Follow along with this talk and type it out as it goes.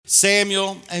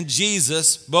Samuel and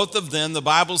Jesus, both of them, the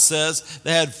Bible says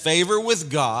they had favor with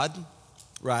God,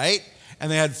 right? And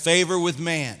they had favor with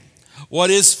man. What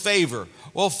is favor?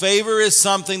 Well, favor is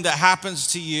something that happens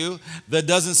to you that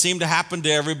doesn't seem to happen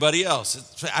to everybody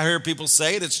else. I hear people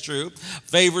say it, it's true.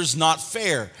 Favor's not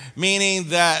fair, meaning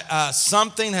that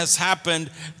something has happened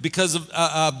because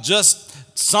of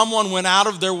just someone went out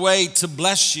of their way to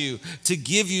bless you, to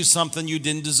give you something you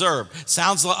didn't deserve.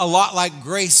 Sounds a lot like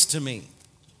grace to me.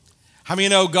 How many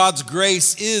know God's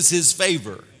grace is his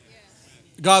favor?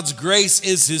 God's grace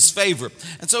is his favor.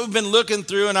 And so we've been looking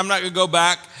through, and I'm not going to go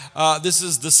back. This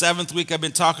is the 7th week I've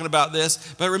been talking about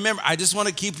this. But remember, I just want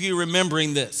to keep you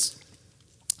remembering this.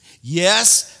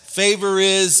 Yes, favor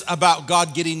is about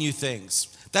God getting you things.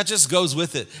 That just goes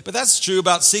with it. But that's true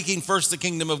about seeking first the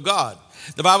kingdom of God.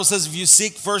 The Bible says if you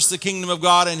seek first the kingdom of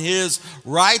God and his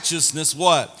righteousness,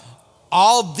 what?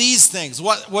 All these things.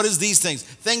 What is these things?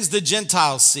 Things the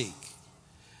Gentiles seek.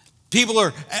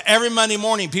 Every Monday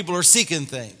morning, people are seeking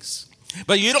things.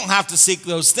 But you don't have to seek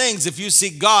those things. If you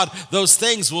seek God, those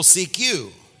things will seek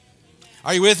you.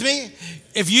 Are you with me?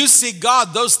 If you seek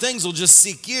God, those things will just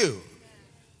seek you.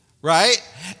 Right?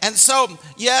 And so,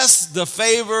 yes, the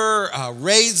favor,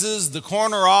 raises, the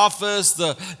corner office,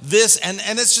 and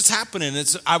it's just happening.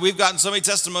 We've gotten so many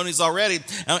testimonies already,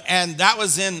 and that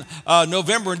was in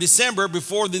November and December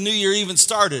before the new year even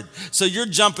started. So you're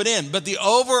jumping in. But the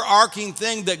overarching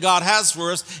thing that God has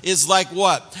for us is like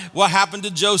what? What happened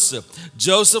to Joseph?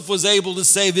 Joseph was able to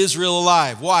save Israel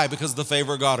alive. Why? Because of the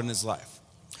favor of God in his life.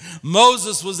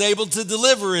 Moses was able to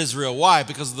deliver Israel. Why?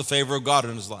 Because of the favor of God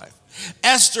in his life.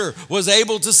 Esther was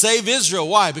able to save Israel.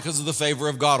 Why? Because of the favor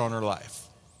of God on her life.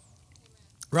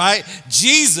 Right?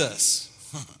 Jesus,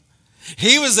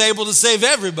 he was able to save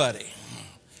everybody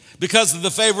because of the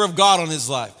favor of God on his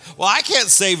life. Well, I can't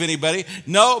save anybody.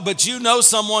 No, but you know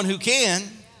someone who can.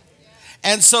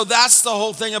 And so that's the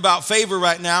whole thing about favor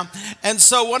right now. And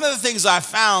so one of the things I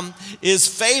found is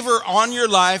favor on your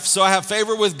life. So I have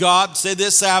favor with God. Say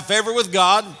this, I have favor with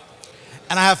God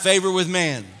and I have favor with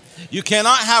man. You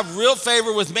cannot have real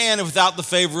favor with man without the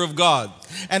favor of God.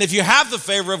 And if you have the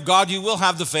favor of God, you will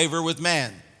have the favor with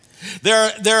man.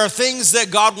 There are things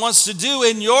that God wants to do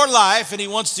in your life, and he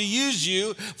wants to use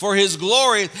you for his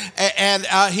glory. And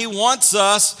he wants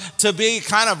us to be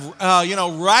kind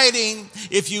of, writing,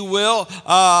 if you will,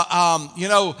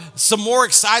 some more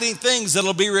exciting things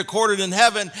that'll be recorded in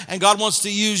heaven. And God wants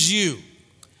to use you.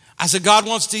 I said, God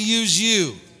wants to use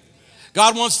you.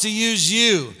 God wants to use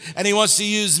you, and he wants to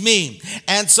use me.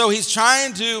 And so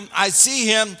I see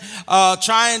him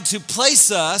trying to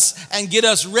place us and get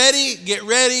us ready, get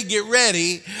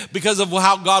ready because of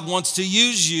how God wants to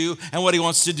use you and what he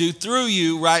wants to do through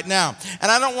you right now.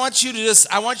 And I want you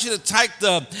to take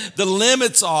the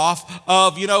limits off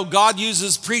of, God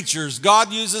uses preachers. God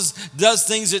does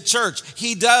things at church.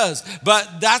 He does.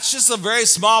 But that's just a very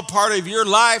small part of your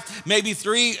life, maybe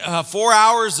 3-4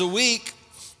 hours a week.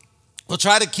 We'll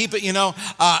try to keep it,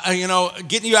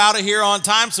 getting you out of here on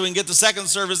time so we can get the second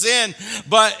service in.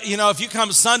 But, if you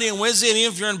come Sunday and Wednesday, and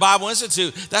even if you're in Bible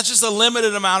Institute, that's just a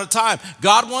limited amount of time.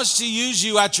 God wants to use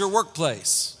you at your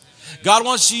workplace. God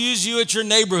wants to use you at your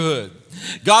neighborhood.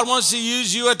 God wants to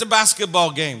use you at the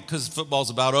basketball game because football's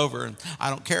about over and I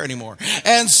don't care anymore.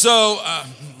 And so,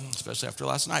 especially after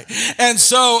last night. And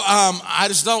so, I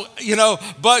just don't,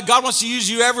 but God wants to use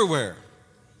you everywhere.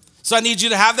 So I need you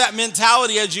to have that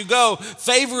mentality as you go.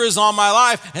 Favor is on my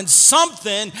life, and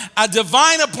a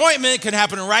divine appointment can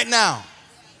happen right now.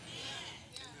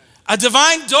 A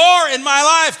divine door in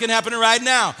my life can happen right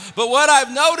now. But what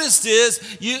I've noticed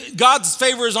is God's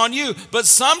favor is on you, but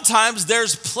sometimes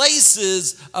there's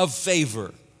places of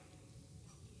favor.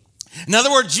 In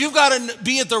other words, you've got to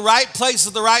be at the right place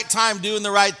at the right time doing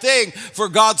the right thing for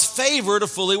God's favor to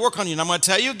fully work on you. And I'm going to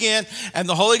tell you again, and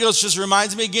the Holy Ghost just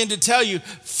reminds me again to tell you,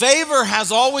 favor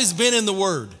has always been in the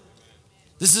Word.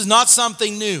 This is not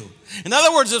something new. In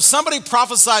other words, if somebody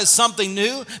prophesies something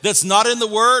new that's not in the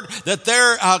Word, that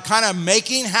they're kind of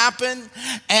making happen,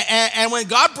 and when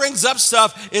God brings up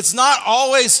stuff, it's not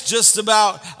always just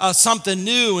about something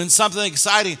new and something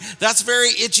exciting. That's very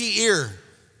itchy ear.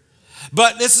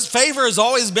 But favor has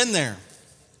always been there.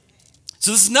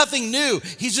 So this is nothing new.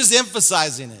 He's just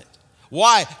emphasizing it.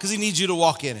 Why? Because he needs you to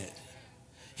walk in it.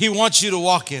 He wants you to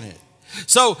walk in it.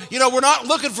 So, we're not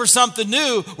looking for something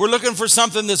new. We're looking for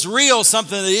something that's real,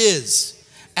 something that is.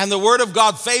 And the Word of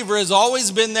God, favor, has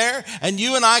always been there. And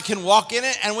you and I can walk in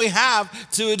it, and we have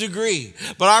to a degree.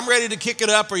 But I'm ready to kick it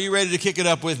up. Are you ready to kick it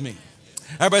up with me?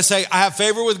 Everybody say, I have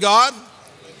favor with God,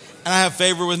 and I have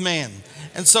favor with man.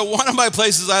 And so one of my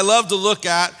places I love to look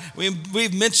at,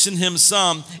 we've mentioned him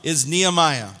some, is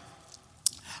Nehemiah.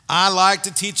 I like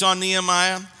to teach on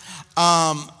Nehemiah.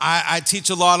 I teach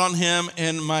a lot on him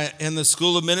in the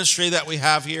school of ministry that we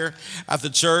have here at the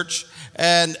church.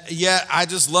 And yet I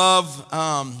just love,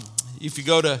 if you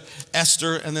go to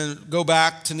Esther and then go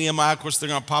back to Nehemiah, of course they're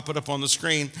going to pop it up on the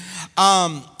screen.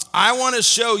 I want to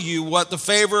show you what the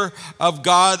favor of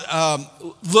God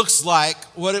looks like,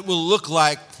 what it will look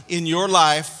like in your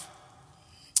life.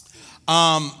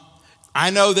 I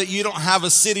know that you don't have a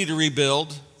city to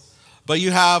rebuild, but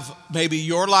you have maybe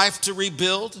your life to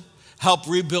rebuild, help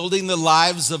rebuilding the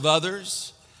lives of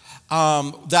others.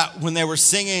 That when they were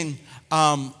singing,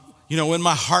 when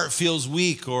my heart feels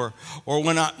weak, or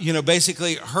when I,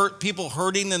 basically people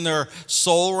hurting in their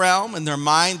soul realm, in their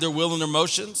mind, their will, and their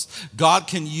emotions, God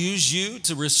can use you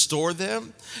to restore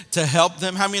them, to help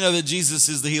them. How many know that Jesus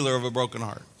is the healer of a broken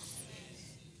heart?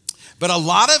 But a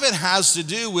lot of it has to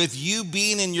do with you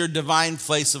being in your divine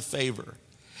place of favor.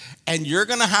 And you're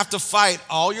going to have to fight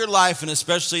all your life, and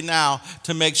especially now,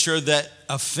 to make sure that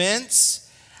offense,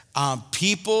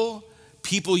 people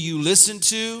you listen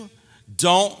to,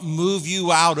 don't move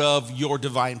you out of your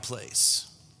divine place.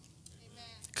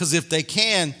 Because if they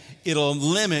can, it'll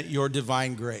limit your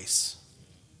divine grace.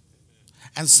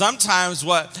 And sometimes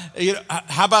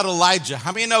how about Elijah?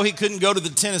 How many know he couldn't go to the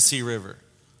Tennessee River?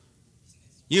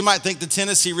 You might think the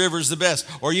Tennessee River is the best,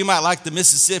 or you might like the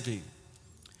Mississippi.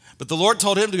 But the Lord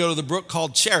told him to go to the brook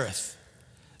called Cherith.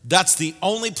 That's the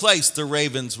only place the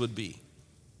ravens would be.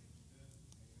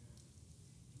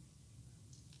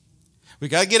 We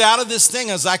got to get out of this thing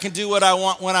as I can do what I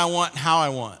want, when I want, how I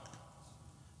want.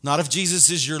 Not if Jesus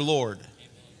is your Lord.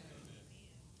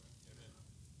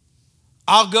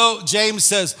 James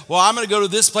says, well, I'm going to go to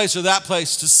this place or that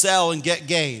place to sell and get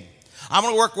gain. I'm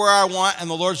going to work where I want and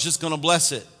the Lord's just going to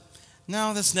bless it.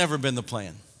 No, that's never been the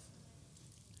plan.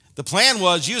 The plan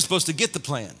was you were supposed to get the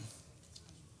plan.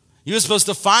 You were supposed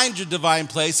to find your divine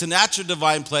place, and at your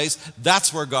divine place,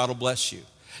 that's where God will bless you.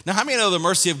 Now, how many know the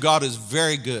mercy of God is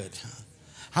very good?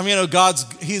 How many know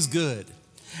He's good?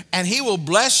 And He will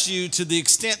bless you to the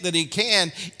extent that He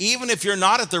can, even if you're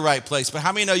not at the right place. But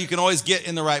how many know you can always get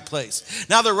in the right place?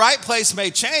 Now, the right place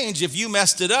may change if you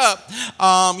messed it up.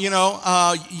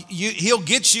 He'll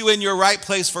get you in your right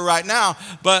place for right now.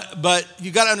 But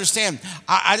you got to understand,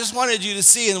 I just wanted you to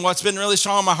see, and what's been really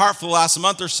strong on my heart for the last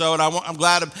month or so, and I'm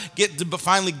glad to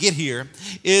finally get here,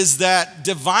 is that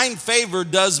divine favor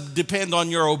does depend on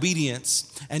your obedience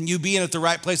and you being at the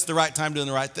right place at the right time doing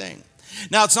the right thing.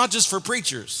 Now, it's not just for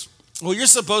preachers. Well, you're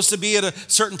supposed to be at a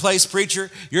certain place, preacher.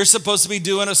 You're supposed to be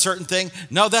doing a certain thing.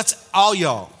 No, that's all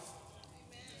y'all.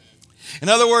 In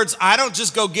other words, I don't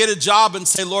just go get a job and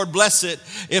say, Lord, bless it.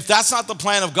 If that's not the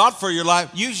plan of God for your life,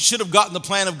 you should have gotten the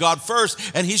plan of God first,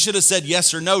 and He should have said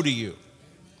yes or no to you.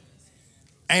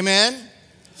 Amen?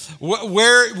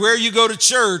 Where you go to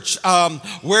church,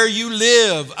 where you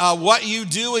live, what you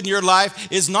do in your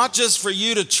life is not just for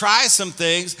you to try some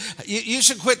things. You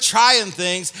should quit trying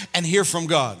things and hear from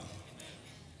God.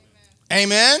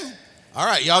 Amen? All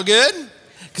right, y'all good?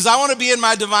 Because I want to be in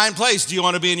my divine place. Do you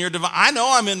want to be in your divine? I know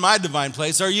I'm in my divine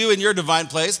place. Are you in your divine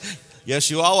place?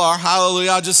 Yes, you all are. Hallelujah.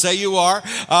 I'll just say you are.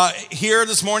 Here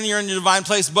this morning, you're in your divine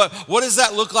place. But what does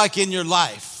that look like in your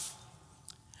life?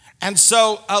 And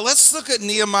so let's look at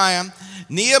Nehemiah.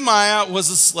 Nehemiah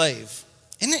was a slave.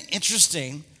 Isn't it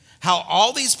interesting how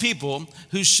all these people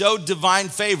who showed divine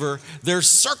favor, their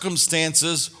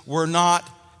circumstances were not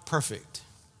perfect?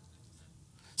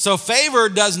 So favor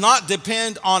does not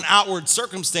depend on outward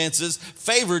circumstances.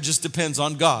 Favor just depends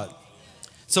on God.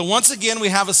 So once again, we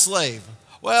have a slave.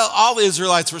 Well, all the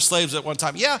Israelites were slaves at one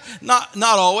time. Yeah, not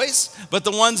always, but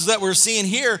the ones that we're seeing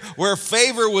here where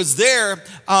favor was there,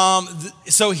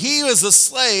 so he was a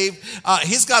slave.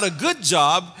 He's got a good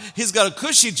job. He's got a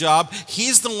cushy job.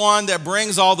 He's the one that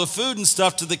brings all the food and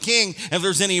stuff to the king. If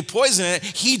there's any poison in it,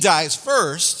 he dies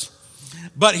first,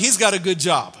 but he's got a good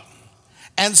job.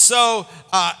 And so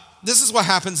this is what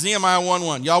happens, Nehemiah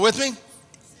 1:1. Y'all with me?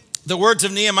 The words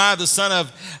of Nehemiah, the son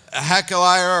of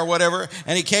Hakaliah or whatever,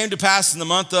 and it came to pass in the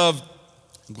month of,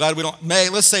 I'm glad we don't, May,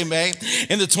 let's say May,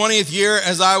 in the 20th year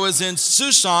as I was in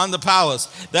Shushan, the palace,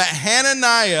 that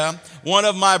Hananiah, one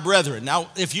of my brethren.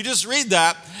 Now, if you just read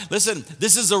that, listen,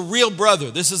 this is a real brother.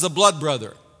 This is a blood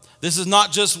brother. This is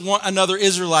not just another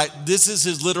Israelite. This is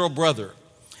his literal brother.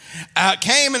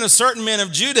 Came in a certain man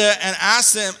of Judah and I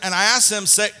asked him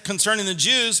concerning the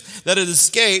Jews that had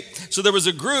escaped. So there was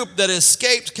a group that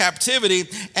escaped captivity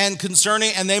and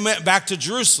they went back to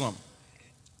Jerusalem.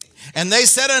 And they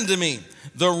said unto me,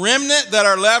 the remnant that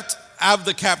are left of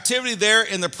the captivity there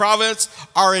in the province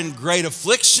are in great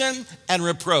affliction and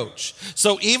reproach.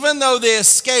 So even though they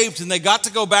escaped and they got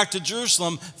to go back to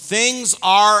Jerusalem, things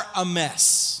are a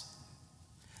mess.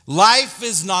 Life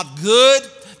is not good.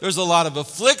 There's a lot of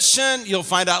affliction. You'll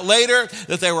find out later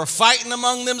that they were fighting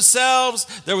among themselves.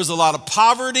 There was a lot of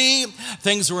poverty.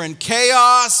 Things were in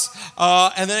chaos.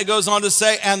 And then it goes on to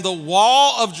say, and the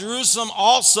wall of Jerusalem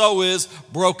also is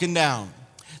broken down.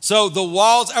 So the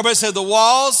walls, everybody say the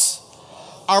walls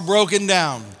are broken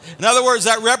down. In other words,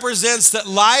 that represents that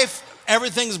life,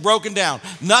 everything's broken down.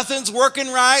 Nothing's working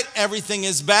right. Everything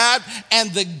is bad.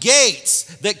 And the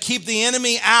gates that keep the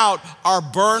enemy out are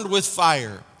burned with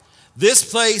fire. This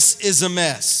place is a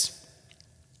mess.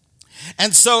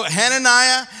 And so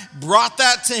Hananiah brought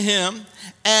that to him.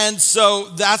 And so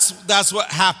that's what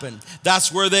happened.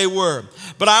 That's where they were.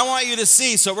 But I want you to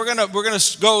see, so we're gonna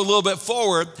go a little bit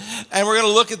forward, and we're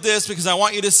gonna look at this because I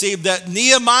want you to see that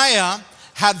Nehemiah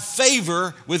had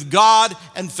favor with God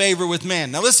and favor with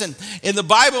man. Now listen, in the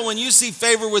Bible, when you see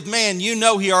favor with man, you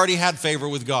know he already had favor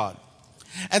with God.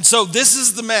 And so this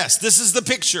is the mess. This is the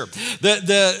picture.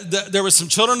 There were some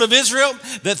children of Israel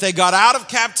that they got out of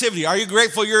captivity. Are you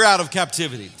grateful you're out of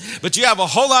captivity? But you have a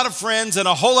whole lot of friends and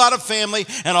a whole lot of family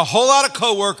and a whole lot of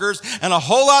coworkers and a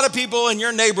whole lot of people in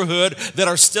your neighborhood that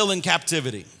are still in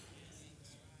captivity.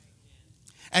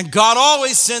 And God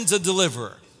always sends a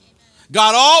deliverer.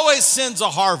 God always sends a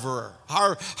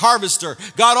harvester.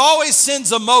 God always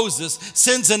sends a Moses,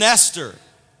 sends an Esther.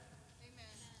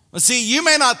 Well, see, you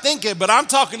may not think it, but I'm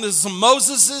talking to some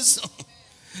Moseses,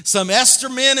 some Esther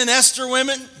men and Esther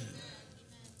women,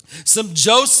 some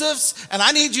Josephs, and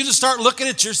I need you to start looking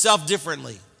at yourself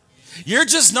differently. You're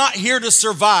just not here to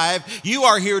survive. You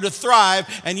are here to thrive,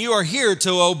 and you are here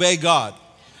to obey God,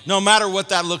 no matter what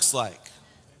that looks like.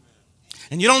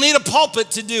 And you don't need a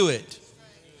pulpit to do it.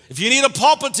 If you need a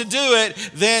pulpit to do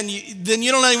it, then you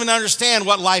don't even understand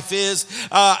what life is.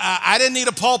 I didn't need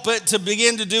a pulpit to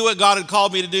begin to do what God had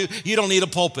called me to do. You don't need a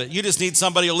pulpit. You just need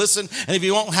somebody to listen. And if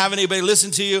you won't have anybody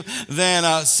listen to you, then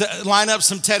line up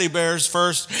some teddy bears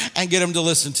first and get them to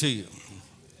listen to you.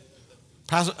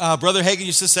 Brother Hagin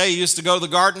used to say he used to go to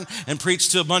the garden and preach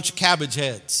to a bunch of cabbage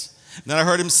heads. And then I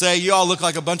heard him say, you all look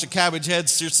like a bunch of cabbage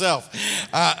heads yourself.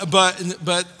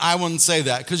 But I wouldn't say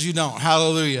that because you don't.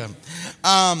 Hallelujah.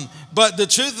 But the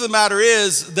truth of the matter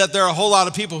is that there are a whole lot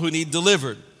of people who need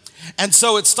delivered. And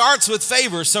so it starts with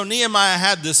favor. So Nehemiah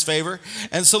had this favor.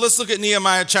 And so let's look at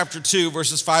Nehemiah chapter 2,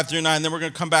 verses 5 through 9. Then we're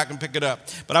going to come back and pick it up.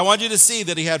 But I want you to see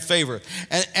that he had favor.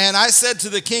 And I said to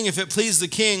the king, if it please the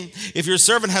king, if your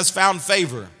servant has found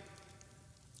favor.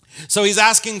 So he's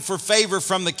asking for favor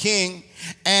from the king,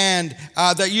 and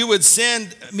that you would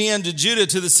send me unto Judah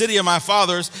to the city of my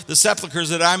fathers, the sepulchres,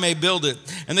 that I may build it.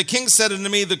 And the king said unto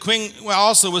me, the queen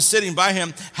also was sitting by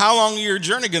him, how long is your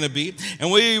journey going to be,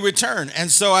 and will you return? And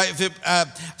so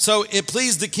it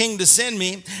pleased the king to send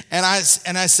me, and I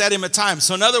set him a time.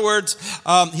 So in other words,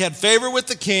 he had favor with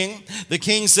the king. The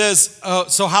king says,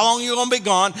 so how long are you going to be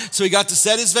gone? So he got to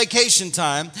set his vacation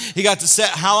time. He got to set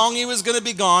how long he was going to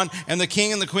be gone, and the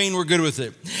king and the queen were good with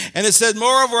it. And it said,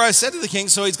 moreover, I said to the king,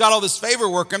 so he's got all this favor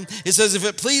working. It says, if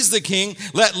it please the king,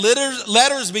 let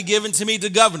letters be given to me to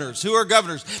governors. Who are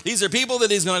governors? These are people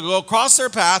that he's going to go across their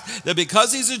path, that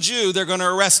because he's a Jew, they're going to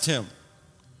arrest him.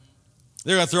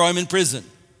 They're going to throw him in prison.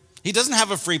 He doesn't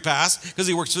have a free pass because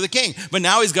he works for the king. But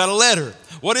now he's got a letter.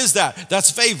 What is that?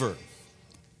 That's favor.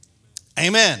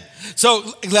 Amen. So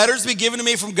letters be given to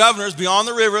me from governors beyond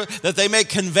the river, that they may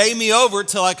convey me over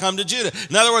till I come to Judah.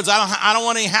 In other words, I don't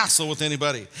want any hassle with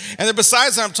anybody. And then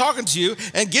besides, I'm talking to you,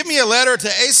 and give me a letter to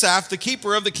Asaph, the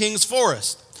keeper of the king's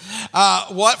forest.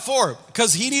 What for?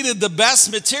 Because he needed the best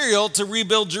material to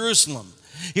rebuild Jerusalem.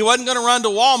 He wasn't going to run to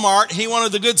Walmart. He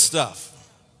wanted the good stuff.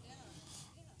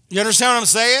 You understand what I'm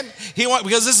saying?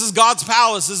 Because this is God's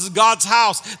palace. This is God's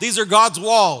house. These are God's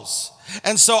walls.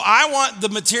 And so I want the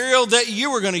material that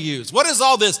you were going to use. What is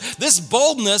all this? This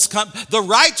boldness, the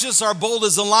righteous are bold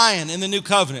as a lion in the new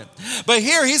covenant. But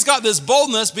here he's got this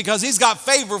boldness because he's got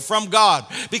favor from God,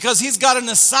 because he's got an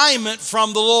assignment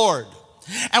from the Lord.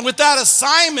 And with that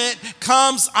assignment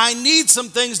comes, I need some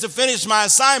things to finish my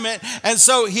assignment. And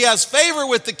so he has favor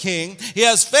with the king. He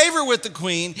has favor with the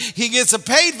queen. He gets a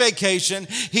paid vacation.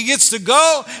 He gets to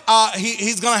go.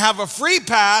 He's going to have a free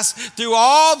pass through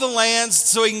all the lands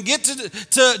so he can get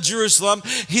to Jerusalem.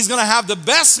 He's going to have the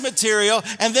best material.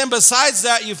 And then besides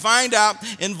that, you find out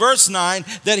in verse 9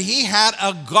 that he had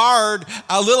a guard,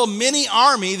 a little mini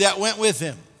army that went with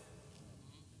him.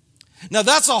 Now,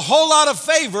 that's a whole lot of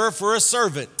favor for a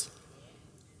servant.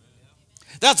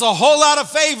 That's a whole lot of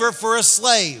favor for a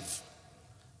slave.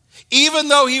 Even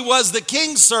though he was the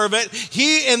king's servant,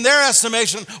 he, in their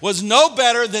estimation, was no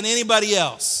better than anybody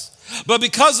else. But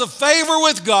because of favor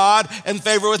with God and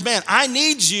favor with man, God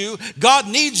needs you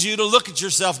to look at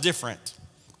yourself different.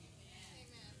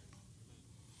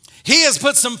 He has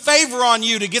put some favor on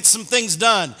you to get some things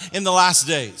done in the last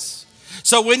days.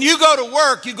 So when you go to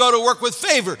work with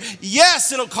favor.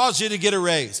 Yes, it'll cause you to get a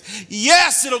raise.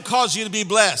 Yes, it'll cause you to be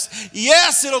blessed.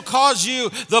 Yes, it'll cause you,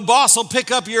 the boss will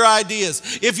pick up your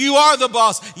ideas. If you are the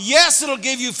boss, yes, it'll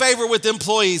give you favor with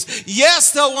employees.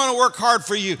 Yes, they'll want to work hard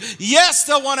for you. Yes,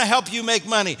 they'll want to help you make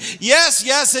money. Yes,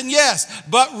 yes, and yes.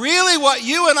 But really what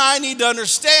you and I need to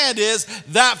understand is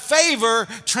that favor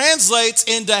translates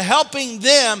into helping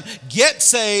them get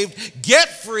saved, get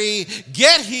free,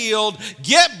 get healed,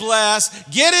 get blessed,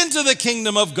 get into the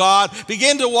kingdom of God,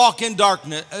 begin to walk in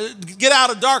darkness, get out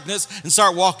of darkness and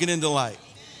start walking into light.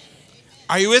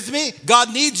 Are you with me?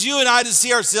 God needs you and I to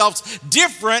see ourselves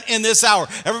different in this hour.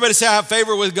 Everybody say, I have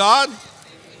favor with God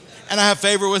and I have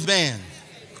favor with man.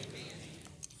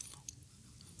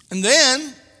 And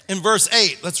then in verse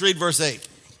 8, let's read verse 8,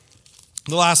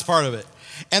 the last part of it.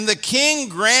 And the king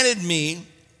granted me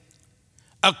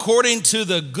according to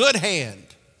the good hand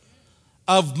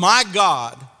of my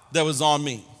God that was on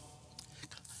me.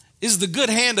 Is the good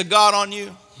hand of God on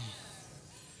you?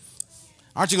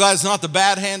 Aren't you glad it's not the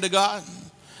bad hand of God?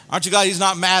 Aren't you glad he's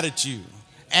not mad at you,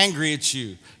 angry at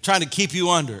you, trying to keep you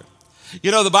under?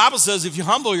 You know, the Bible says if you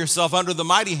humble yourself under the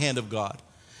mighty hand of God,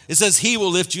 it says he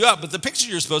will lift you up. But the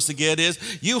picture you're supposed to get is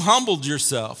you humbled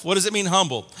yourself. What does it mean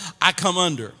humble? I come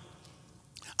under.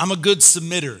 I'm a good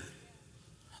submitter.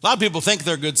 A lot of people think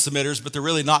they're good submitters, but they're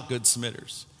really not good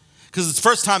submitters. Because it's the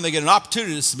first time they get an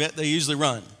opportunity to submit, they usually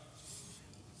run.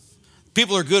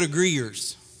 People are good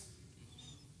agreeers.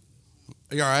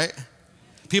 Are you all right?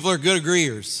 People are good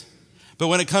agreeers. But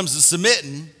when it comes to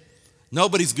submitting,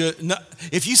 nobody's good. No,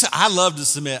 if you say, I love to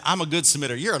submit, I'm a good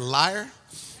submitter, you're a liar.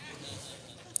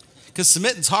 Because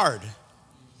submitting's hard.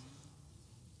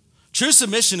 True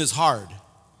submission is hard.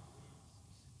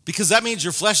 Because that means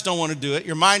your flesh don't want to do it,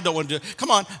 your mind don't want to do it.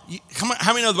 Come on.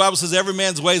 How many know the Bible says every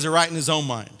man's ways are right in his own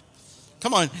mind?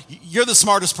 Come on, you're the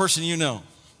smartest person you know.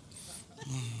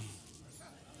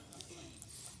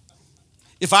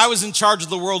 If I was in charge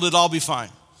of the world, it'd all be fine.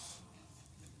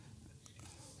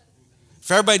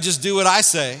 If everybody just do what I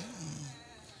say,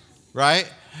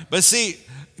 right? But see,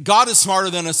 God is smarter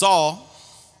than us all,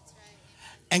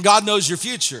 and God knows your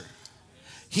future.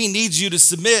 He needs you to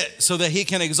submit so that he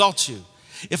can exalt you.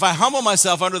 If I humble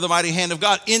myself under the mighty hand of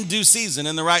God in due season,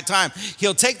 in the right time,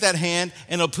 he'll take that hand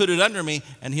and he'll put it under me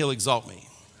and he'll exalt me.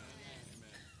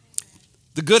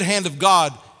 The good hand of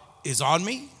God is on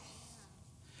me.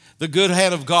 The good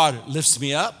hand of God lifts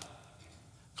me up.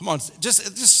 Come on, it's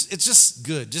just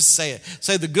good. Just say it.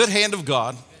 Say, the good hand of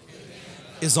God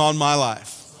is on my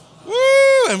life. Woo!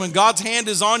 And when God's hand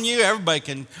is on you, everybody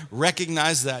can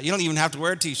recognize that. You don't even have to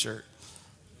wear a t-shirt.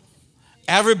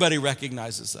 Everybody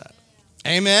recognizes that.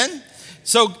 Amen?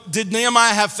 So did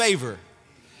Nehemiah have favor?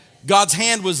 God's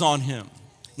hand was on him.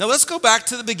 Now let's go back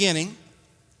to the beginning.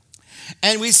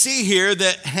 And we see here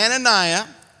that Hananiah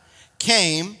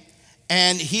came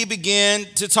and he began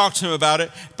to talk to him about it.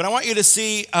 But I want you to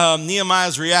see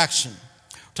Nehemiah's reaction.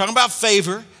 We're talking about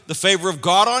favor, the favor of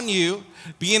God on you,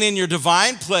 being in your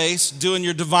divine place, doing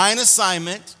your divine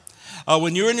assignment.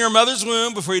 When you were in your mother's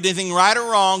womb, before you did anything right or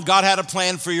wrong, God had a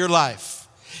plan for your life.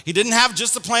 He didn't have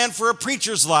just a plan for a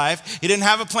preacher's life. He didn't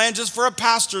have a plan just for a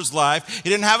pastor's life. He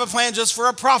didn't have a plan just for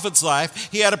a prophet's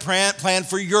life. He had a plan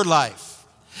for your life.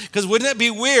 Because wouldn't it be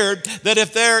weird that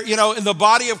if they're, in the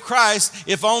body of Christ,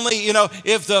 if only,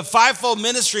 if the fivefold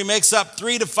ministry makes up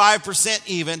 3 to 5%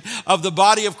 even of the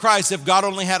body of Christ, if God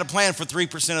only had a plan for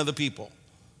 3% of the people?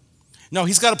 No,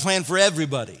 he's got a plan for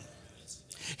everybody.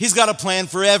 He's got a plan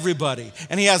for everybody,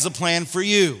 and he has a plan for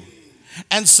you.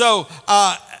 And so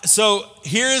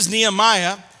here is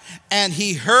Nehemiah, and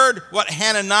he heard what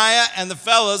Hananiah and the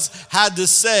fellows had to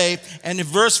say. And in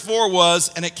verse 4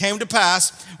 was, and it came to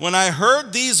pass, when I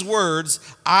heard these words,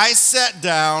 I sat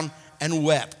down and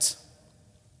wept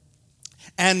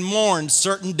and mourned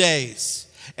certain days.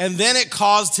 And then it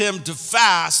caused him to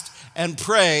fast and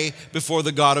pray before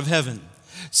the God of heaven.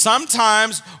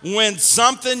 Sometimes when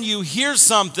you hear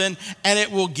something and it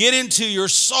will get into your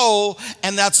soul,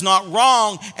 and that's not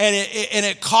wrong, and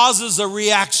it causes a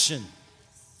reaction.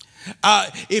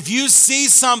 If you see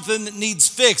something that needs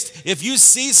fixed, if you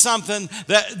see something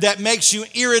that makes you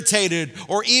irritated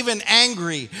or even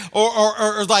angry,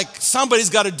 or like somebody's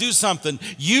got to do something,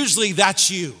 usually that's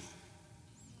you.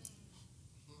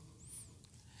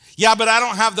 Yeah, but I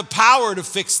don't have the power to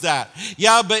fix that.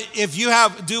 Yeah, but if you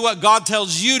do what God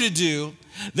tells you to do,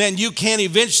 then you can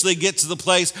eventually get to the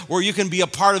place where you can be a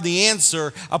part of the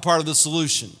answer, a part of the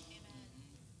solution.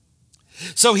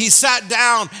 So he sat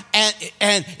down and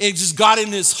it just got in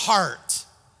his heart.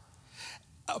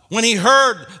 When he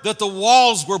heard that the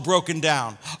walls were broken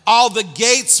down, all the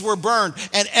gates were burned,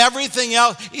 and everything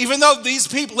else, even though these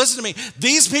people, listen to me,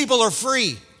 these people are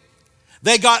free.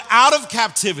 They got out of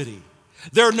captivity.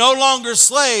 They're no longer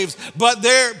slaves, but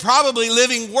they're probably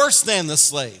living worse than the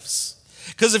slaves.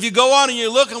 Because if you go on and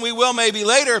you look, and we will maybe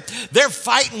later, they're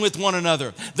fighting with one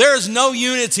another. There is no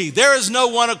unity. There is no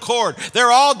one accord. They're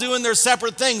all doing their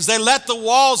separate things. They let the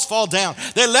walls fall down.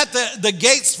 They let the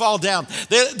gates fall down.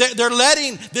 They're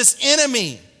letting this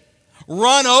enemy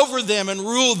run over them and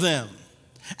rule them.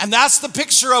 And that's the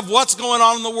picture of what's going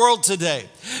on in the world today.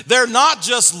 They're not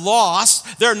just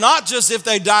lost. They're not just, if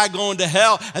they die, going to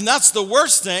hell. And that's the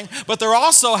worst thing. But they're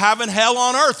also having hell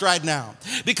on earth right now.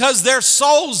 Because their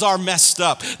souls are messed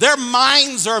up. Their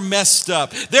minds are messed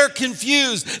up. They're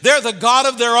confused. They're the God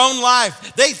of their own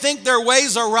life. They think their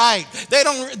ways are right. They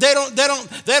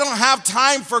don't have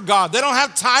time for God. They don't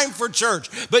have time for church.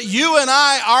 But you and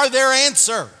I are their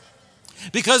answer.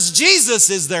 Because Jesus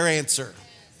is their answer.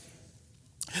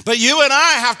 But you and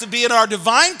I have to be in our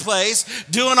divine place,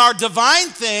 doing our divine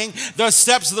thing. The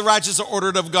steps of the righteous are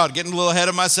ordered of God. Getting a little ahead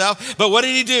of myself. But what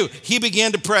did he do? He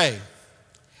began to pray.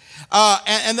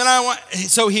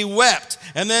 So he wept.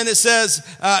 And then it says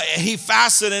he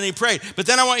fasted and he prayed. But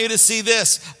then I want you to see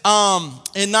this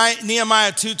in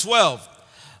Nehemiah 2:12.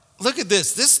 Look at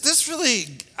this. This really,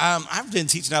 I've been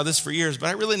teaching out this for years, but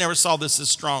I really never saw this as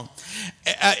strong.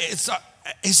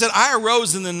 He said, I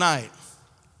arose in the night.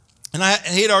 And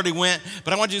he had already went,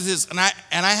 but I want you to do this. And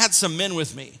I had some men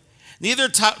with me. Neither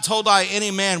told I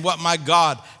any man what my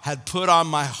God had put on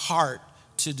my heart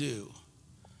to do.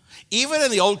 Even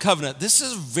in the Old Covenant, this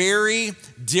is very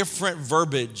different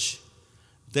verbiage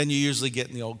than you usually get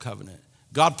in the Old Covenant.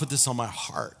 God put this on my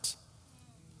heart.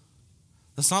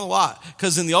 That's not a lot.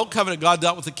 Because in the Old Covenant, God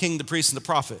dealt with the king, the priest, and the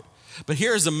prophet. But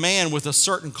here is a man with a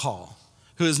certain call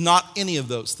who is not any of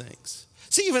those things.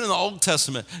 See, even in the Old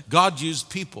Testament, God used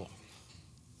people.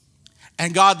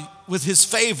 And God, with his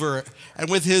favor and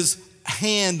with his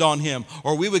hand on him,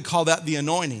 or we would call that the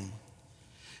anointing.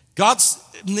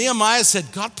 Nehemiah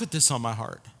said, God put this on my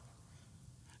heart.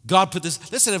 God put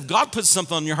this. Listen, if God puts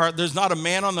something on your heart, there's not a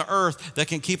man on the earth that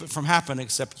can keep it from happening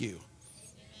except you.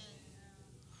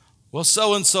 Well,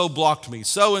 so-and-so blocked me.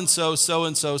 So-and-so,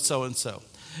 so-and-so, so-and-so.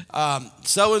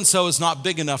 So-and-so is not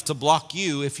big enough to block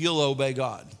you if you'll obey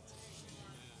God.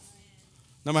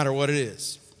 No matter what it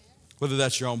is. Whether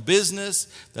that's your own business,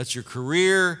 that's your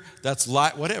career, that's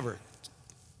life, whatever.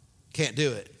 Can't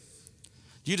do it.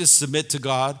 You just submit to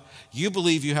God. You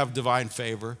believe you have divine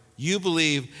favor. You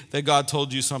believe that God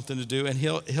told you something to do, and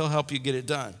he'll help you get it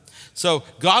done. So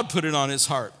God put it on his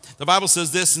heart. The Bible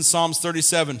says this in Psalms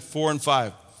 37, 4 and 5.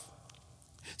 It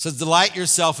says, delight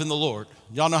yourself in the Lord.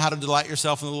 Y'all know how to delight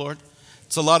yourself in the Lord?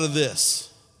 It's a lot of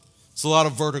this. It's a lot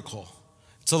of vertical.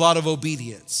 It's a lot of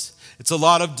obedience. It's a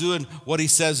lot of doing what he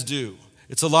says do.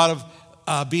 It's a lot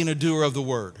of being a doer of the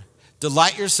word.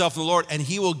 Delight yourself in the Lord, and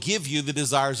he will give you the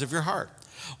desires of your heart.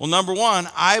 Well, number one,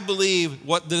 I believe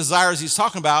what the desires he's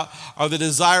talking about are the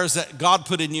desires that God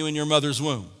put in you in your mother's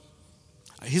womb.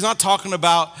 He's not talking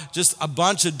about just a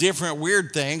bunch of different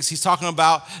weird things. He's talking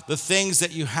about the things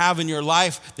that you have in your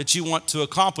life that you want to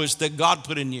accomplish that God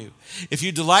put in you. If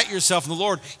you delight yourself in the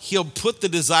Lord, he'll put the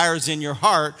desires in your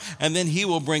heart, and then he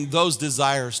will bring those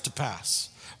desires to pass.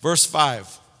 Verse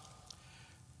 5.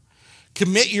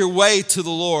 Commit your way to the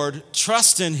Lord,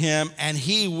 trust in him, and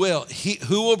he will.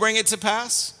 Who will bring it to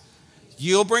pass?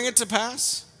 You'll bring it to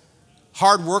pass.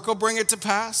 Hard work will bring it to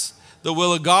pass. The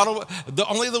will of God,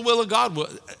 only the will of God will,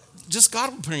 just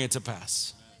God will bring it to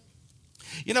pass.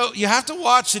 You know, you have to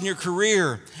watch in your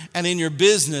career and in your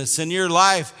business and your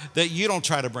life that you don't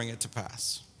try to bring it to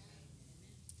pass.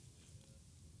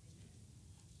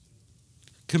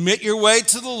 Commit your way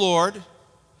to the Lord.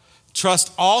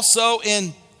 Trust also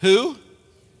in who?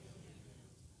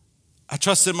 I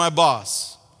trust in my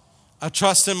boss. I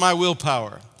trust in my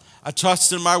willpower. I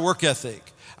trust in my work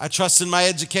ethic. I trust in my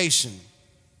education.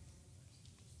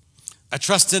 I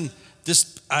trust in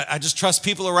this, I just trust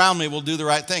people around me will do the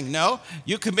right thing. No,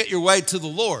 you commit your way to the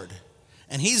Lord,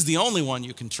 and he's the only one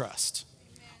you can trust.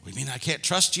 What do you mean I can't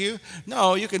trust you?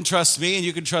 No, you can trust me and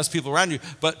you can trust people around you,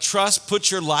 but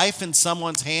put your life in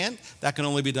someone's hand, that can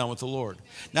only be done with the Lord.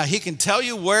 Now, he can tell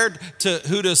you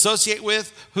who to associate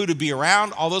with, who to be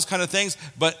around, all those kind of things,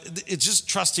 but it's just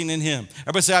trusting in him.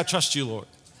 Everybody say, I trust you, Lord.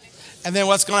 And then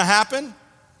what's going to happen?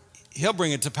 he'll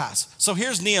bring it to pass. So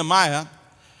here's Nehemiah.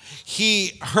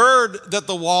 He heard that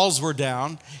the walls were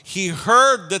down. He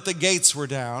heard that the gates were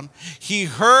down. He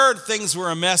heard things were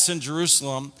a mess in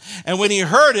Jerusalem. And when he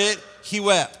heard it, he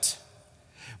wept.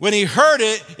 When he heard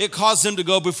it, it caused him to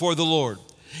go before the Lord.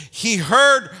 He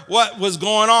heard what was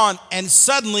going on, and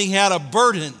suddenly he had a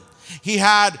burden. He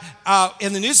had,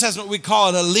 in the New Testament, we call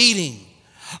it a leading.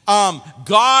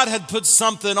 God had put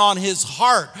something on his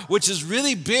heart, which is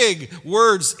really big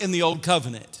words in the Old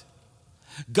Covenant.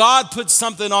 God put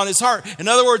something on his heart. In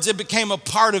other words, it became a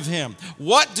part of him.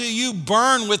 What do you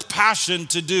burn with passion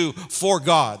to do for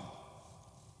God?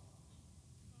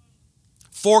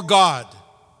 For God.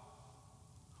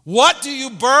 What do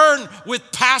you burn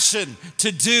with passion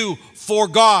to do for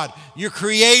God? Your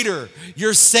creator,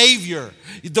 your savior,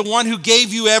 the one who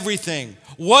gave you everything.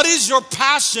 What is your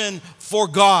passion for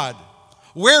God?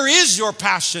 Where is your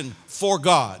passion for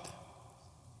God?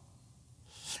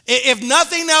 If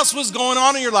nothing else was going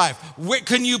on in your life,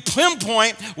 can you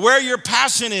pinpoint where your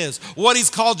passion is? What he's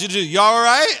called you to do? You all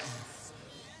right?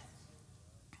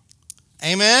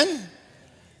 Amen?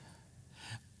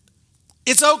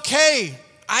 It's okay.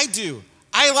 I do.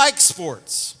 I like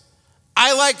sports.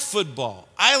 I like football.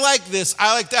 I like this.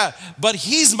 I like that. But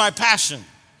he's my passion.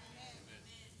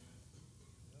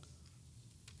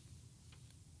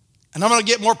 And I'm going to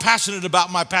get more passionate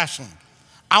about my passion.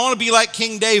 I want to be like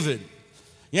King David.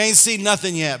 You ain't seen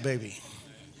nothing yet, baby.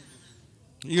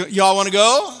 Y'all want to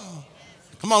go?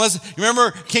 Come on, listen.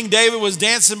 Remember King David was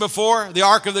dancing before the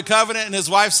Ark of the Covenant, and his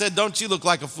wife said, "Don't you look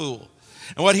like a fool?"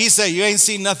 And what he said, "You ain't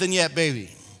seen nothing yet,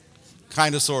 baby."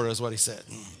 Kind of, sort of is what he said.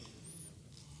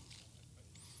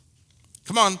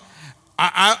 Come on.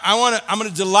 I'm going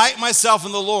to delight myself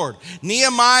in the Lord.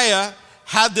 Nehemiah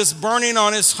had this burning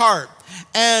on his heart.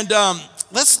 And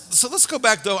let's go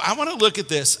back, though. I want to look at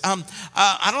this.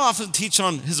 I don't often teach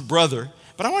on his brother,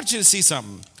 but I want you to see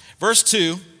something. Verse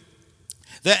 2,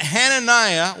 that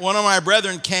Hananiah, one of my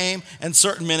brethren, came, and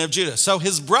certain men of Judah. So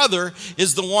his brother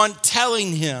is the one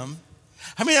telling him.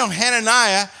 How many know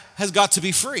Hananiah has got to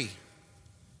be free?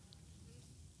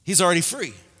 He's already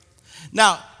free.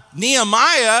 Now,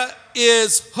 Nehemiah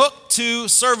is hooked to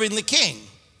serving the king.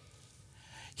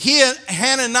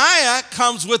 Hananiah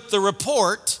comes with the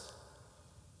report,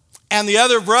 and the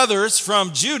other brothers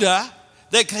from Judah,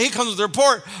 he comes with the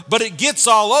report, but it gets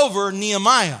all over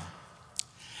Nehemiah.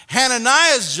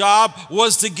 Hananiah's job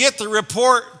was to get the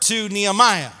report to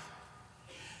Nehemiah,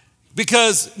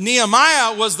 because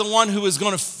Nehemiah was the one who was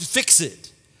going to fix it.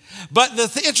 But the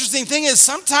interesting thing is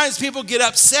sometimes people get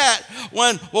upset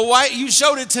when, well, why you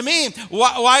showed it to me?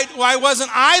 Why wasn't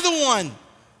I the one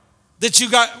that you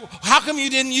got? How come you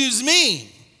didn't use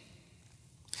me?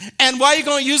 And why are you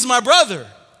going to use my brother?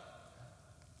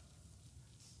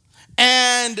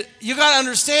 And you got to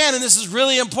understand, and this is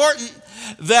really important,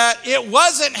 that it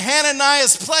wasn't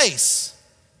Hananiah's place.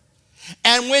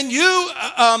 And when you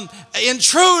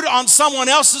intrude on someone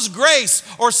else's grace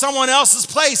or someone else's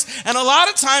place, and a lot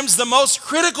of times the most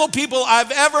critical people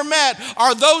I've ever met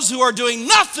are those who are doing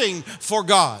nothing for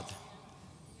God.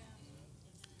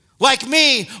 Like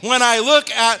me, when I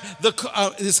look at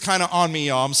this kind of on me,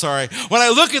 y'all, I'm sorry. When I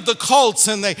look at the Colts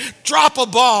and they drop a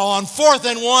ball on 4th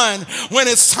and 1 when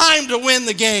it's time to win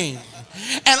the game.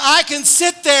 And I can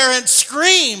sit there and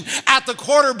scream at the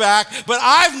quarterback, but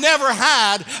I've never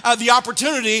had the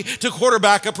opportunity to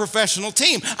quarterback a professional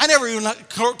team. I never even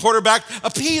quarterbacked a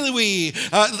Pee-wee.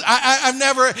 I've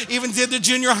never even did the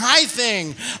junior high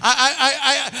thing.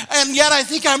 And yet I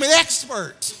think I'm an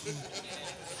expert.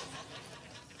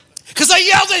 Because I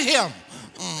yelled at him.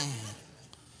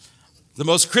 The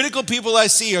most critical people I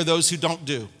see are those who don't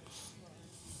do.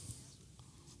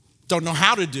 Don't know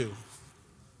how to do.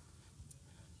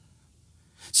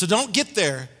 So don't get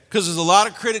there, because there's a lot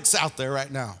of critics out there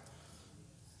right now.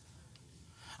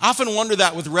 I often wonder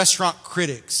that with restaurant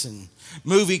critics and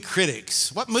movie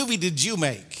critics. What movie did you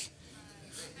make?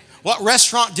 What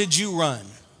restaurant did you run?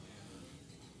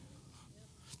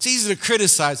 It's easy to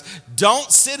criticize.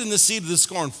 Don't sit in the seat of the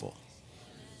scornful.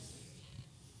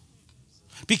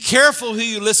 Be careful who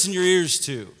you listen your ears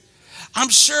to. I'm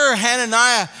sure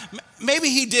Hananiah, maybe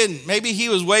he didn't. Maybe he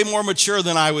was way more mature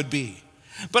than I would be.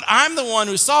 But I'm the one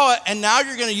who saw it, and now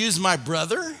you're going to use my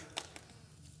brother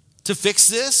to fix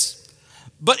this?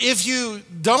 But if you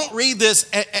don't read this,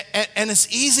 and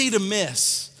it's easy to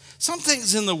miss, some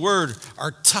things in the Word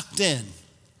are tucked in,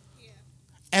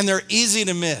 and they're easy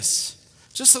to miss.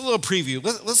 Just a little preview.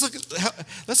 Let's look at.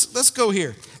 Let's go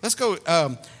here. Let's go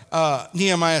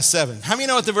Nehemiah 7. How many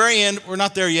know at the very end, we're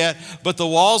not there yet, but the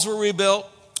walls were rebuilt,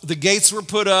 the gates were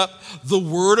put up, the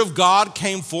word of God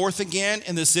came forth again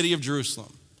in the city of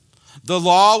Jerusalem. The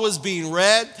law was being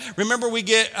read. Remember, we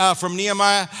get from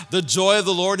Nehemiah, the joy of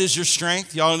the Lord is your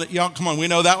strength. Y'all, come on, we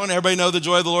know that one. Everybody know the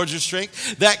joy of the Lord is your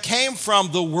strength? That came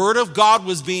from the word of God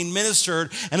was being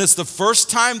ministered, and it's the first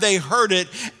time they heard it,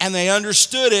 and they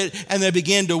understood it, and they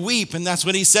began to weep. And that's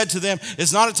when he said to them,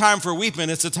 it's not a time for weeping,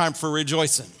 it's a time for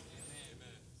rejoicing.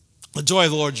 The joy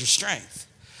of the Lord is your strength.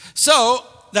 So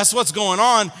that's what's going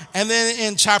on. And then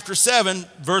in chapter 7,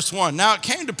 verse 1, now it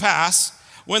came to pass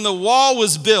when the wall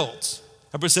was built,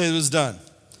 everybody say it was done.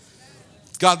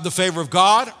 God, the favor of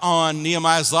God on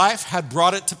Nehemiah's life had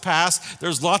brought it to pass.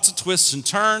 There's lots of twists and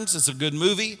turns. It's a good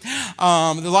movie.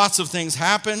 Lots of things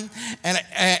happen.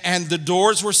 And the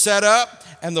doors were set up,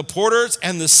 and the porters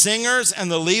and the singers and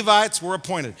the Levites were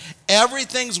appointed.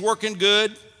 Everything's working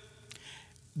good.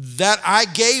 That I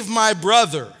gave my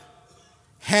brother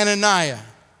Hananiah,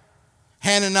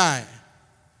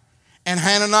 and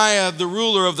Hananiah, the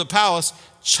ruler of the palace,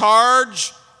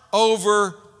 charge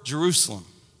over Jerusalem.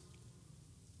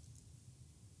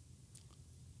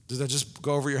 Does that just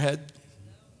go over your head?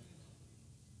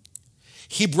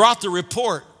 He brought the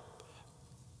report,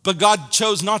 but God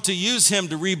chose not to use him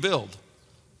to rebuild.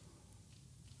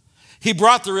 He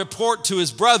brought the report to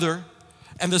his brother,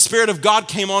 and the Spirit of God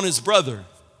came on his brother.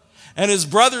 And his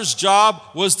brother's job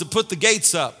was to put the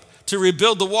gates up, to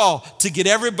rebuild the wall, to get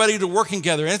everybody to working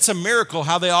together. And it's a miracle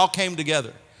how they all came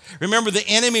together. Remember, the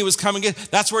enemy was coming in.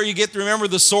 That's where you get to remember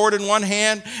the sword in one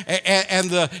hand and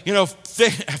the,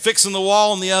 fixing the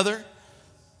wall in the other.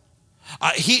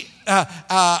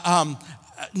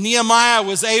 Nehemiah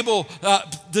was able,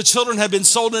 the children had been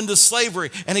sold into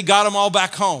slavery, and he got them all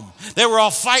back home. They were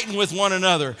all fighting with one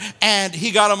another, and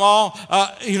he got them all,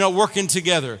 working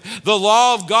together. The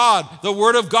law of God, the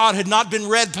word of God had not been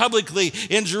read publicly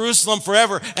in Jerusalem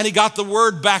forever, and he got the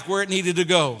word back where it needed to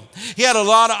go. He had a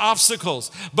lot of obstacles,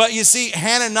 but you see,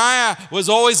 Hananiah was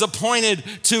always appointed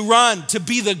to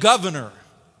be the governor.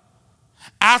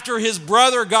 After his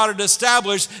brother got it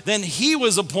established, then he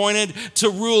was appointed to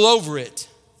rule over it.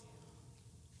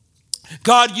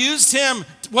 God used him.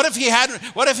 What if he hadn't?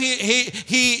 What if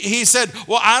he said,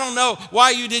 well, I don't know why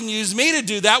you didn't use me to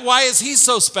do that. Why is he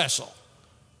so special?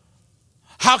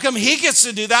 How come he gets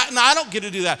to do that and I don't get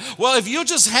to do that? Well, if you'll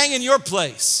just hang in your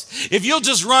place, if you'll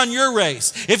just run your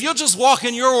race, if you'll just walk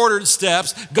in your ordered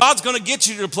steps, God's going to get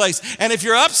you to a place. And if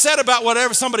you're upset about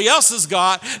whatever somebody else has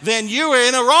got, then you are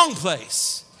in a wrong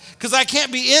place. Because I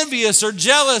can't be envious or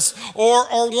jealous or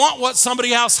want what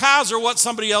somebody else has or what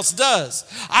somebody else does.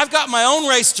 I've got my own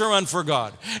race to run for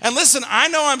God. And listen, I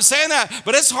know I'm saying that,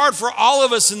 but it's hard for all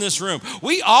of us in this room.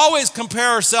 We always compare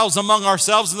ourselves among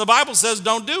ourselves, and the Bible says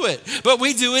don't do it, but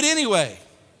we do it anyway.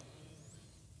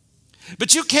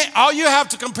 But you can't, all you have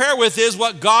to compare with is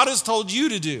what God has told you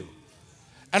to do.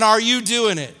 And are you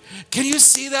doing it? Can you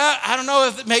see that? I don't know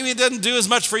if maybe it doesn't do as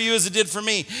much for you as it did for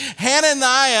me.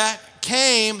 Hananiah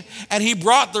came and he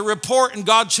brought the report, and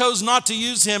God chose not to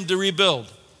use him to rebuild.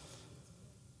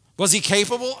 Was he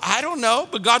capable? I don't know,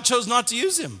 but God chose not to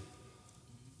use him.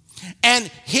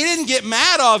 And he didn't get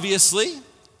mad, obviously.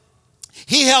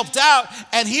 He helped out,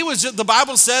 and he was just, the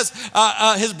Bible says,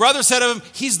 his brother said of him,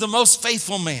 he's the most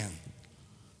faithful man.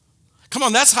 Come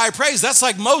on, that's high praise. That's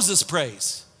like Moses'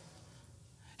 praise.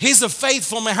 He's a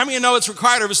faithful man. How many of you know it's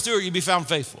required of a steward you be found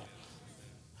faithful?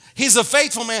 He's a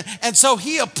faithful man. And so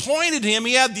he appointed him,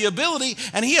 he had the ability,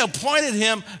 and he appointed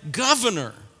him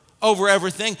governor over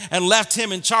everything and left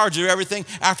him in charge of everything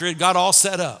after it got all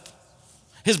set up.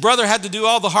 His brother had to do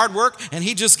all the hard work, and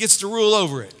he just gets to rule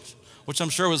over it, which I'm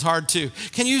sure was hard too.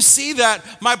 Can you see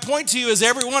that? My point to you is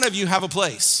every one of you have a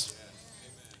place.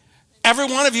 Every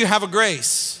one of you have a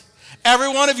grace. Every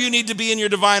one of you need to be in your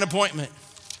divine appointment.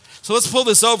 So let's pull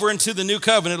this over into the new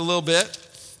covenant a little bit.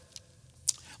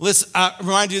 Let's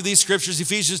remind you of these scriptures.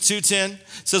 Ephesians 2:10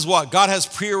 says what? God has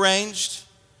prearranged.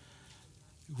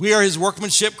 We are his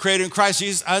workmanship created in Christ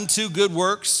Jesus unto good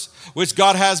works, which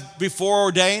God has before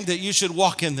ordained that you should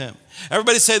walk in them.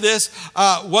 Everybody say this.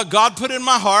 What God put in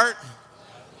my heart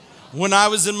when I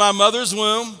was in my mother's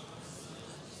womb,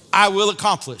 I will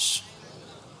accomplish.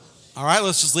 All right,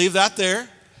 let's just leave that there.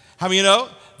 How many of you know?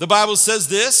 The Bible says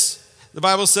this. The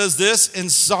Bible says this in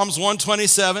Psalms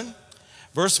 127,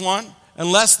 verse 1.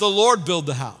 Unless the Lord build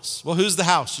the house. Well, who's the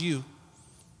house? You.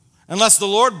 Unless the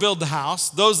Lord build the house,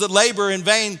 those that labor in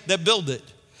vain that build it.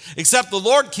 Except the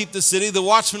Lord keep the city, the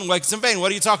watchman wakes in vain. What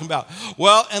are you talking about?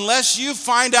 Well, unless you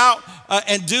find out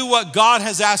and do what God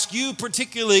has asked you,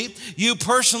 particularly you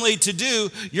personally, to do,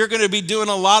 you're going to be doing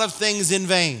a lot of things in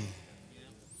vain.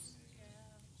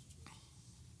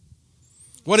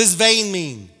 What does vain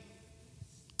mean?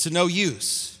 To no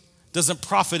use. Doesn't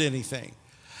profit anything.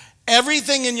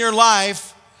 Everything in your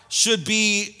life should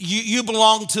be, you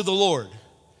belong to the Lord.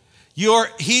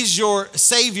 He's your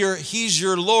Savior. He's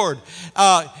your Lord.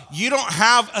 You don't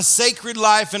have a sacred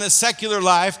life and a secular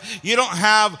life. You don't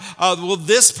have, well,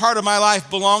 this part of my life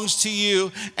belongs to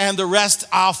you and the rest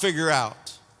I'll figure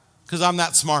out because I'm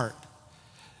that smart.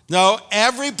 No,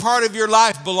 every part of your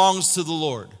life belongs to the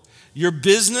Lord. Your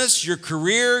business, your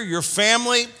career, your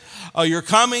family, your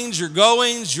comings, your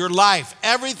goings, your life,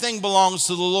 everything belongs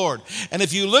to the Lord. And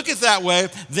if you look at it that way,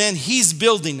 then He's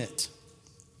building it.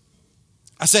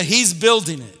 I said, He's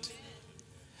building it.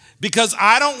 Because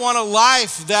I don't want a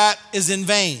life that is in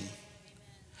vain.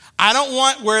 I don't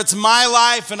want where it's my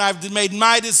life and I've made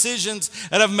my decisions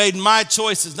and I've made my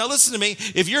choices. Now listen to me.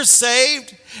 If you're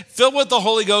saved, filled with the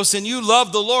Holy Ghost, and you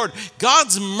love the Lord,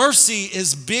 God's mercy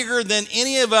is bigger than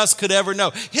any of us could ever know.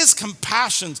 His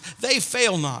compassions, they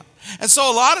fail not. And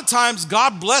so a lot of times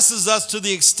God blesses us to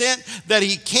the extent that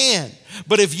He can.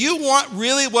 But if you want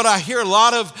really what I hear a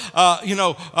lot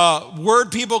of,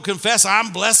 word people confess,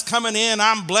 I'm blessed coming in,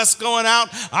 I'm blessed going out,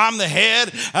 I'm the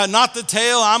head, not the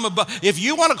tail, I'm above. If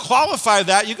you want to qualify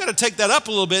that, you got to take that up a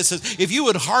little bit. It says, if you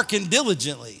would hearken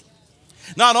diligently,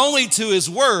 not only to His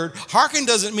word, hearken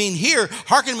doesn't mean hear,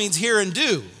 hearken means hear and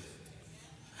do.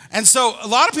 And so a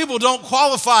lot of people don't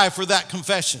qualify for that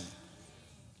confession.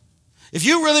 If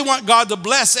you really want God to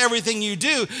bless everything you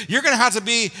do, you're going to have to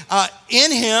be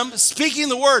in Him, speaking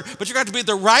the word, but you're going to have to be at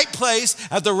the right place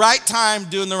at the right time,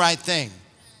 doing the right thing.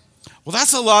 Well,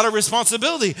 that's a lot of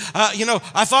responsibility.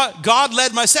 I thought God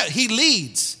led my step. He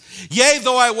leads. Yea,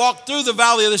 though I walk through the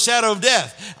valley of the shadow of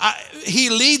death, He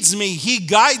leads me. He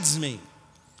guides me.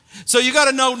 So you got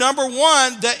to know, number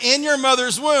one, that in your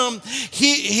mother's womb,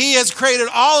 he has created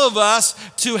all of us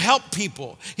to help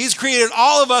people. He's created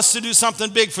all of us to do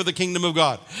something big for the kingdom of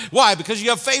God. Why? Because you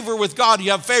have favor with God,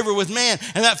 you have favor with man.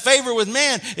 And that favor with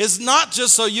man is not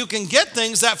just so you can get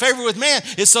things. That favor with man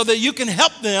is so that you can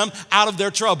help them out of their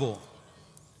trouble.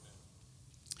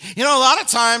 A lot of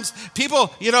times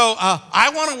people,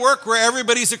 I want to work where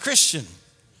everybody's a Christian.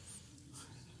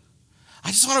 I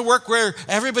just want to work where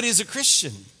everybody's a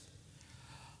Christian.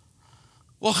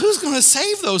 Well, who's going to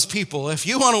save those people if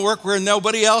you want to work where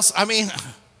nobody else?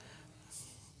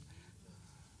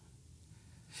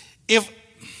 If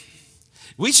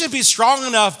we should be strong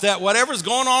enough that whatever's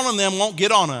going on in them won't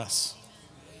get on us.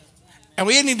 And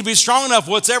we need to be strong enough,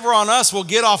 whatever on us will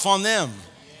get off on them.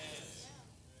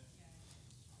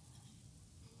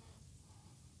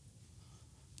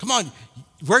 Come on,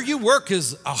 where you work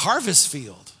is a harvest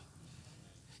field.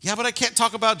 Yeah, but I can't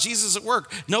talk about Jesus at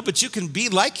work. No, but you can be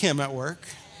like Him at work.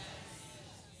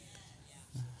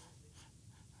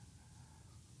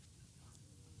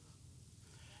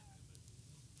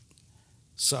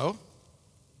 So,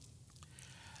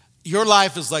 your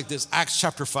life is like this. Acts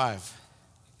chapter 5.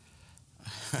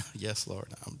 Yes, Lord,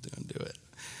 I'm going to do it.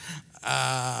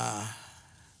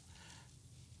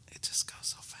 It just goes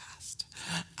so fast.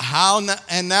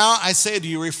 And now I say to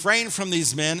you, refrain from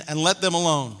these men and let them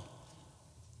alone.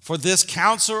 For this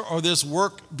counsel or this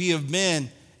work be of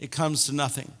men, it comes to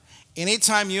nothing.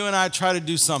 Anytime you and I try to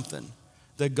do something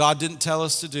that God didn't tell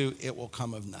us to do, it will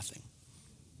come of nothing.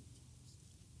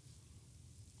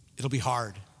 It'll be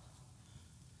hard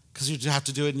because you have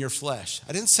to do it in your flesh.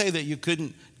 I didn't say that you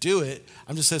couldn't do it.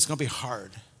 I'm just saying it's going to be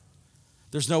hard.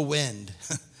 There's no wind.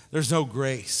 There's no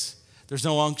grace. There's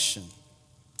no unction.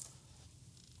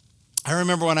 I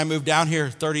remember when I moved down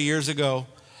here 30 years ago,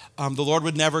 the Lord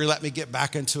would never let me get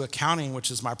back into accounting, which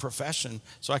is my profession,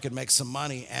 so I could make some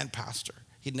money and pastor.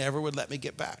 He never would let me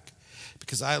get back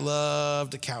because I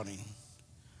loved accounting.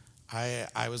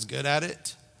 I was good at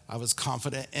it. I was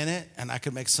confident in it, and I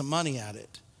could make some money at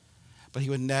it. But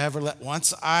He would never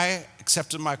once I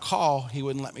accepted my call, He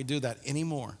wouldn't let me do that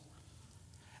anymore.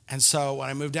 And so when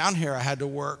I moved down here, I had to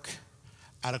work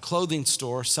at a clothing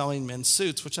store selling men's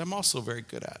suits, which I'm also very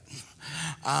good at.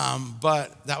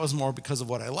 But that was more because of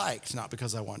what I liked, not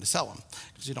because I wanted to sell them,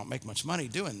 because you don't make much money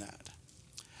doing that.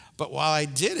 But while I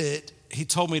did it, He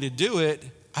told me to do it.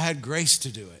 I had grace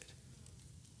to do it.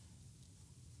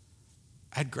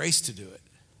 I had grace to do it.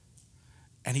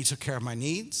 And He took care of my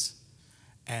needs,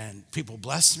 and people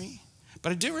blessed me.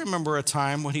 But I do remember a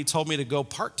time when He told me to go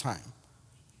part-time,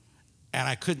 and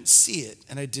I couldn't see it,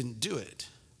 and I didn't do it.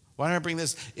 Why did I bring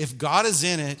this? If God is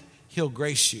in it, He'll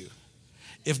grace you.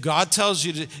 If God tells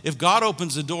you to, if God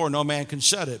opens the door, no man can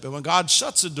shut it. But when God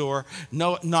shuts the door,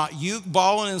 no, not you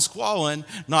bawling and squalling,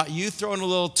 not you throwing a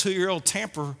little 2-year-old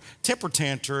temper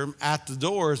tantrum at the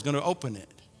door is going to open it.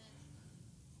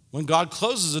 When God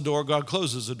closes the door, God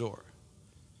closes the door.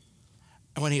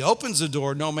 And when He opens the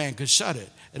door, no man can shut it.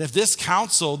 And if this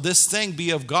counsel, this thing be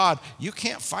of God, you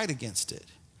can't fight against it.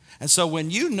 And so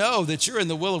when you know that you're in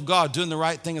the will of God, doing the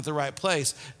right thing at the right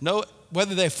place, no,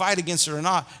 whether they fight against it or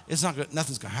not,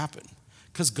 nothing's going to happen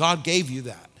because God gave you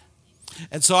that.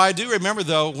 And so I do remember,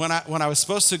 though, when I was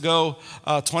supposed to go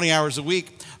 20 hours a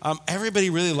week, everybody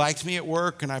really liked me at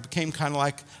work, and I became kind of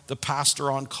like the pastor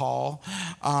on call,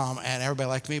 and everybody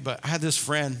liked me. But I had this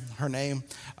friend, her name,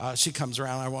 she comes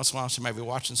around every once in a while. She might be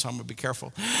watching, so I'm going to be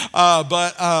careful.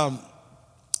 But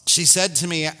she said to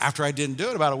me after I didn't do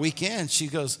it about a weekend, she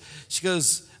goes,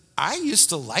 I used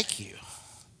to like you,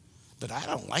 but I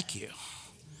don't like you.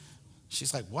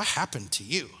 She's like, what happened to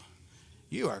you?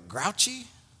 You are grouchy.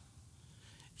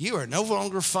 You are no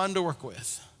longer fun to work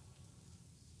with.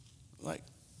 Like,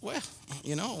 well,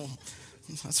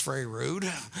 that's very rude.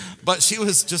 But she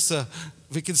was just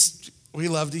we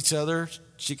loved each other.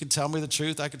 She could tell me the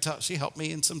truth. She helped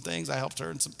me in some things. I helped her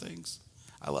in some things.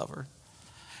 I love her.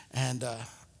 And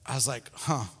I was like,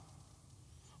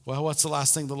 well, what's the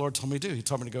last thing the Lord told me to do? He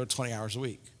told me to go 20 hours a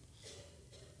week.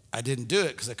 I didn't do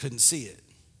it because I couldn't see it.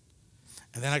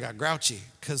 And then I got grouchy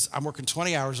because I'm working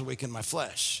 20 hours a week in my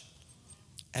flesh.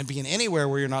 And being anywhere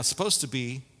where you're not supposed to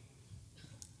be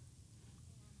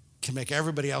can make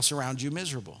everybody else around you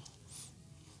miserable.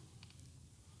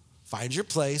 Find your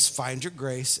place, find your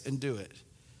grace, and do it.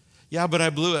 Yeah, but I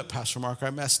blew it, Pastor Mark. I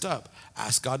messed up.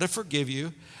 Ask God to forgive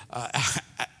you.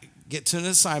 Get to an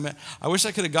assignment. I wish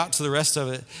I could have got to the rest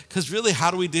of it. Because really,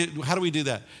 how do we do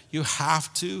that? You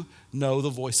have to know the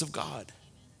voice of God.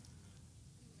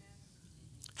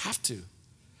 Have to.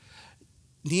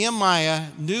 Nehemiah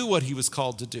knew what he was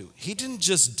called to do. He didn't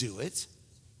just do it.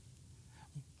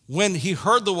 When he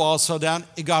heard the walls fell down,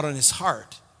 it got on his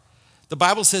heart. The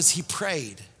Bible says he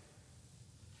prayed.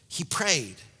 He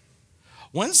prayed.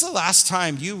 When's the last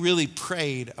time you really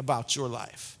prayed about your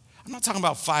life? I'm not talking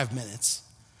about 5 minutes.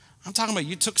 I'm talking about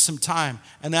you took some time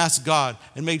and asked God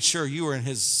and made sure you were in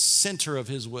his center of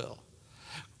his will.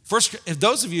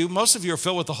 Most of you are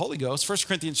filled with the Holy Ghost. 1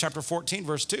 Corinthians chapter 14,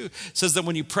 verse 2 says that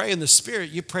when you pray in the Spirit,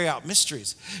 you pray out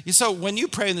mysteries. So when you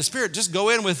pray in the Spirit, just go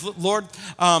in with, Lord,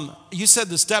 you said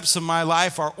the steps of my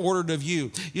life are ordered of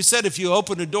you. You said if you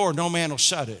open a door, no man will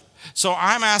shut it. So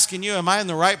I'm asking you, am I in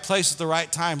the right place at the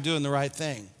right time doing the right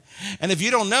thing? And if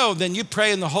you don't know, then you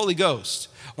pray in the Holy Ghost.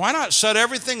 Why not shut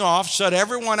everything off, shut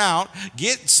everyone out,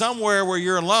 get somewhere where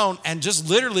you're alone and just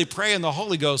literally pray in the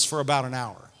Holy Ghost for about an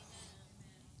hour?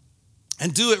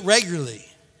 And do it regularly.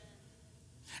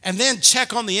 And then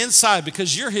check on the inside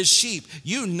because you're his sheep.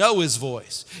 You know his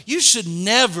voice. You should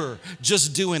never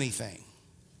just do anything.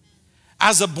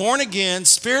 As a born-again,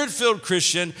 Spirit-filled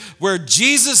Christian where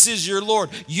Jesus is your Lord,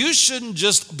 you shouldn't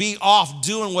just be off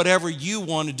doing whatever you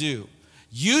want to do.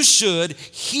 You should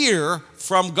hear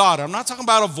from God. I'm not talking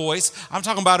about a voice. I'm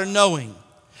talking about a knowing.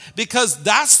 Because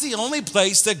that's the only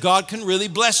place that God can really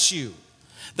bless you.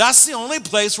 That's the only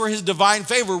place where his divine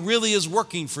favor really is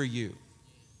working for you.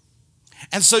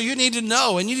 And so you need to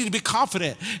know and you need to be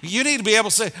confident. You need to be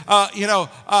able to say,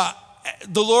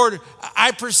 the Lord,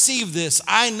 I perceive this.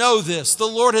 I know this. The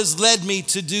Lord has led me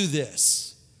to do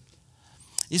this.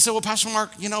 You say, well, Pastor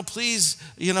Mark, please,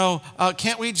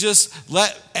 can't we just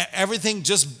let everything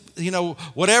just,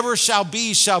 whatever shall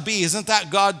be, shall be. Isn't that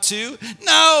God too?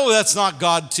 No, that's not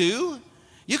God too.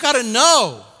 You got to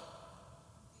know.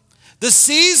 The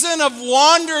season of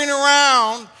wandering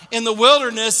around in the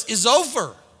wilderness is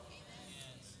over.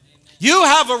 You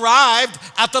have arrived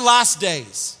at the last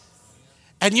days.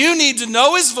 And you need to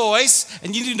know his voice,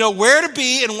 and you need to know where to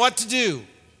be and what to do.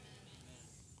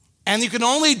 And you can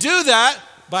only do that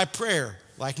by prayer,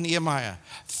 like Nehemiah.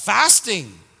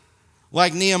 Fasting,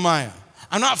 like Nehemiah.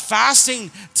 I'm not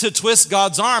fasting to twist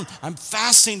God's arm. I'm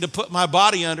fasting to put my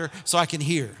body under so I can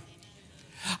hear.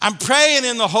 I'm praying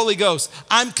in the Holy Ghost.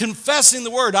 I'm confessing the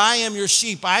word. I am your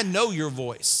sheep. I know your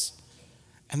voice.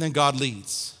 And then God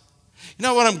leads. You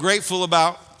know what I'm grateful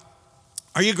about?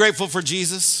 Are you grateful for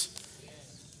Jesus?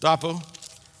 Dapo?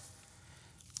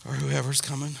 Or whoever's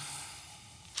coming?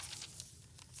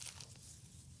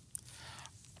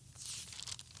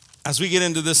 As we get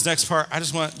into this next part, I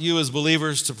just want you as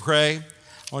believers to pray. I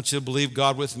want you to believe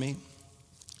God with me.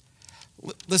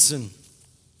 Listen.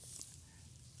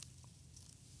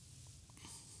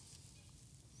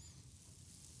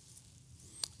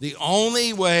 The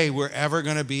only way we're ever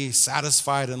going to be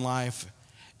satisfied in life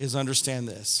is understand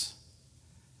this,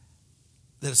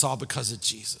 that it's all because of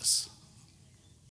Jesus.